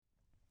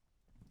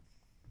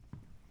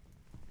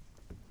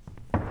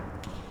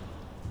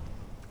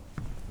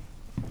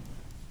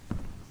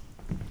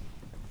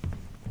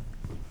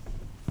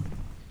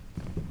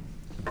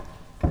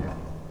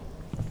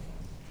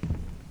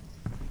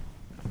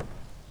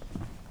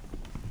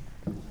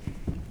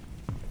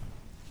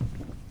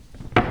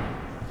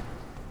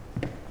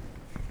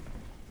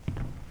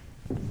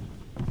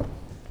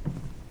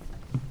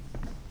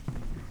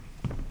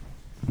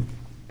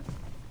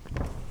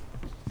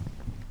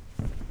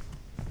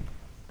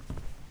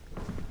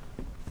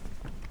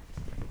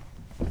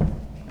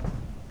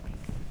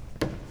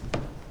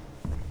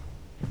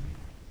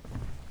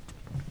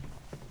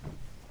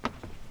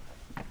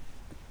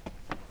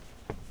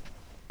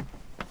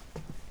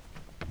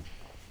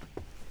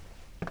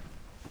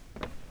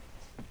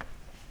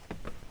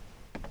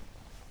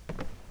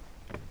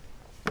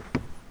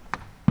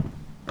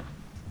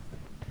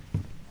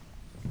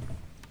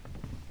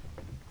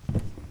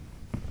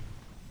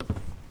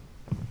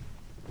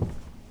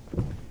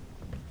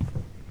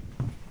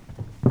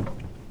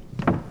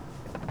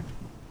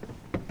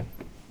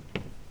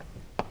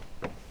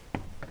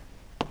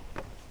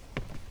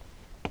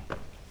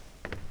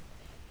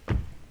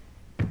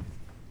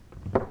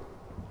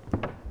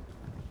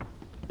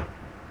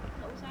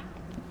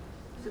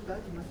tới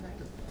thì mới xác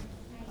được.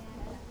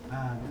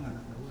 À đúng rồi,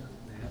 đủ rồi.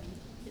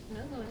 Để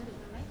nửa người nó được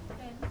mấy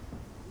trên.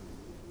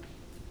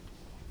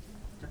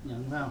 chấp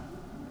nhận phải không?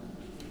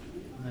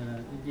 Này là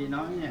cái gì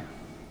nói nha.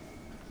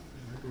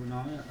 Bởi tôi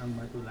nói,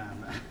 bởi tôi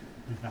làm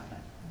đó.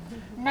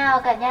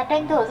 Nào cả nhà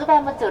tranh thủ giúp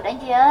em một chút anh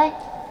chị ơi.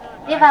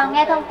 Đi vào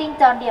nghe thông tin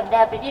chọn điểm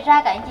đẹp để đi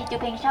ra cả anh chị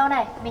chụp hình sau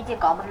này. Mình chỉ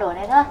có một lỗi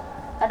này thôi.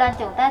 Và đoàn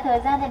chúng ta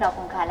thời gian thì nó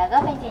cũng khá là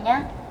gấp anh chị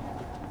nhá.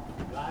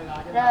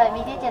 Rồi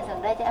mình di chuyển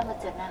xuống đây cho em một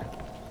chút nào.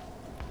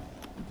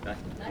 Rồi,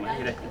 máy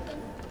đi đi.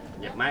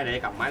 Dẹp máy để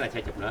cầm máy là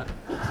xe chụp nữa.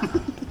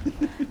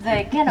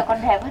 Rồi kia nó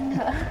còn đẹp hơn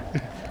nữa.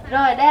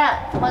 Rồi đây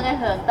ạ, mọi người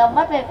hướng tầm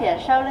mắt về phía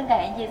sau lưng cả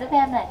anh chị giúp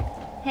em này.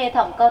 Hệ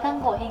thống cầu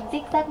thang gỗ hình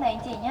zigzag này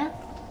anh chị nhé.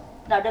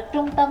 Nó được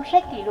Trung tâm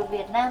Sách Kỷ lục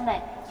Việt Nam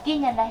này ghi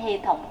nhận là hệ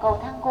thống cầu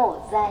thang gỗ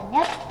dài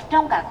nhất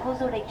trong các khu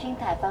du lịch sinh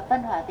thái và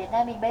văn hóa Việt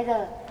Nam mình bây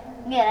giờ.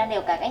 Nghĩa là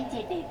nếu các anh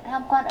chị đến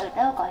tham quan ở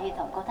đâu có hệ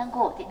thống cầu thang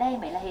gỗ thì đây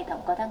mới là hệ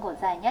thống cầu thang gỗ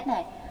dài nhất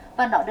này.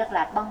 Và nó được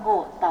lát bằng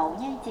gỗ tấu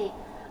nha anh chị.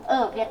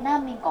 Ở Việt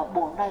Nam mình có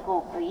 4 loại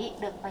gỗ quý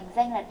được mệnh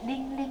danh là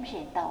đinh liêm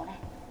xến tấu này.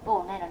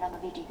 Gỗ này nó nằm ở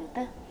vị trí thứ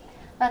tư.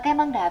 Và cái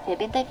măng đá phía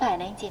bên tay phải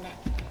này anh chị này.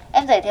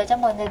 Em giới thiệu cho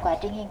mọi người quá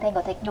trình hình thành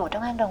của thạch nhũ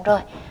trong hang động rồi.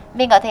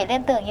 Mình có thể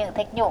liên tưởng những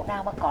thạch nhũ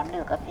nào mà có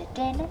nước ở phía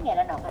trên ấy, nghĩa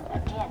là nó vẫn phát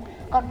triển.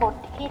 Còn bột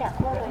khi đã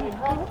khô rồi thì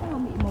thôi.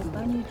 Không bị một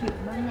bao nhiêu chuyện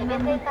bao nhiêu.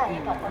 Bên tay phải thì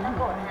có năng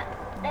gỗ này.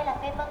 Đây là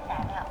cây măng đá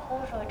đã khô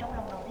rồi trong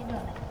lòng đầu thiên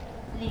đường này.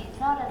 Lý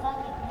do là do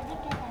những nguyên chất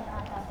trên này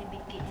hoàn toàn bị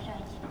bịt kín rồi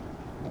anh chị.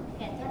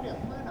 Khiến cho lượng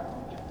mưa nó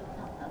không tiếp tục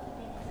thấm ở phía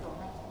bên này xuống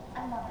này.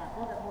 Ăn măng đá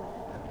khô và bùi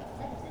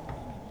rất là dẫn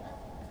đến này nữa.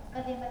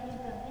 Và về mặt hiện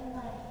tượng bên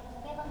ngoài,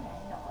 cây măng đá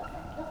nó có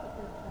sản xuất của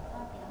từ phần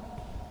cao kéo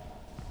này.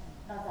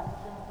 Nó giống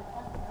như một phần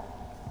cao nữa.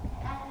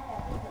 Ai là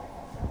bây giờ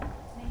sản xuất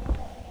mình sẽ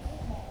phải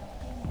biết này ở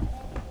trên này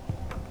đây.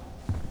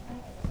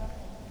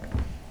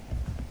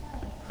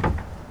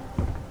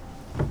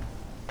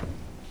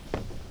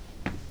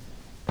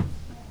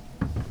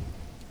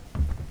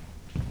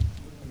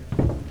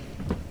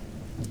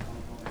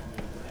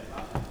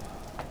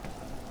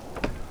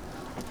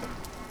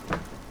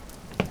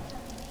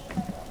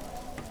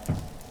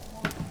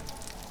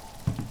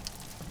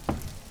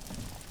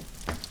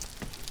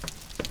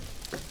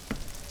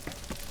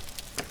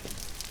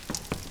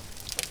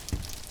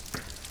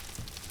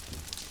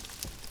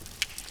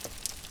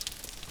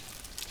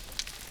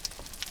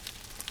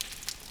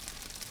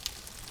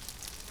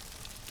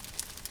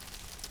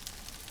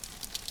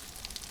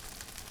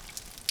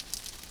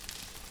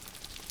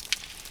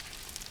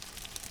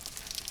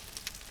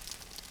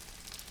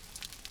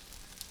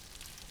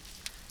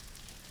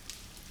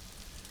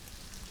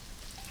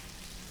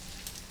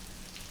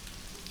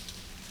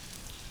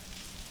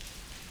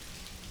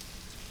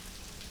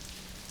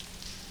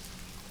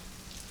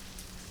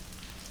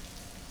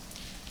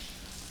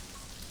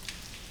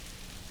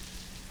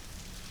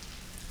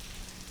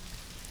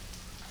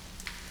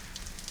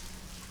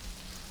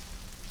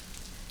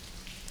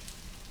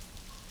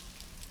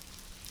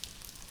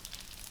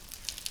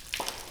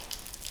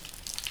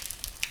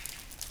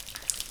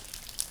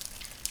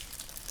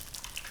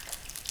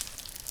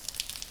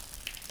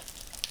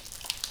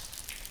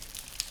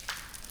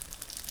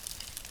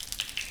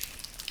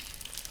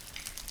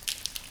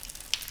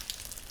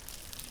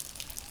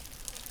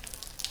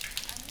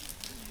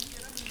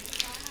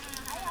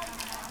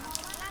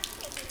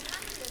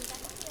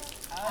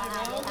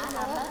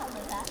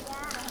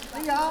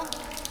 Lý do?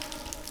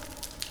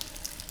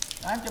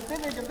 Em chụp tiếp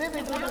đi, chụp tiếp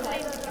đi, chụp tiếp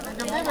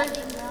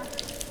đi.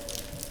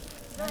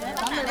 Rồi,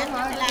 tắm đi, đúng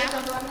rồi,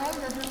 cho tôi ăn ấy,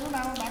 cho tôi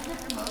nào bạn thích,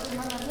 em mượn, em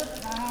ăn thích.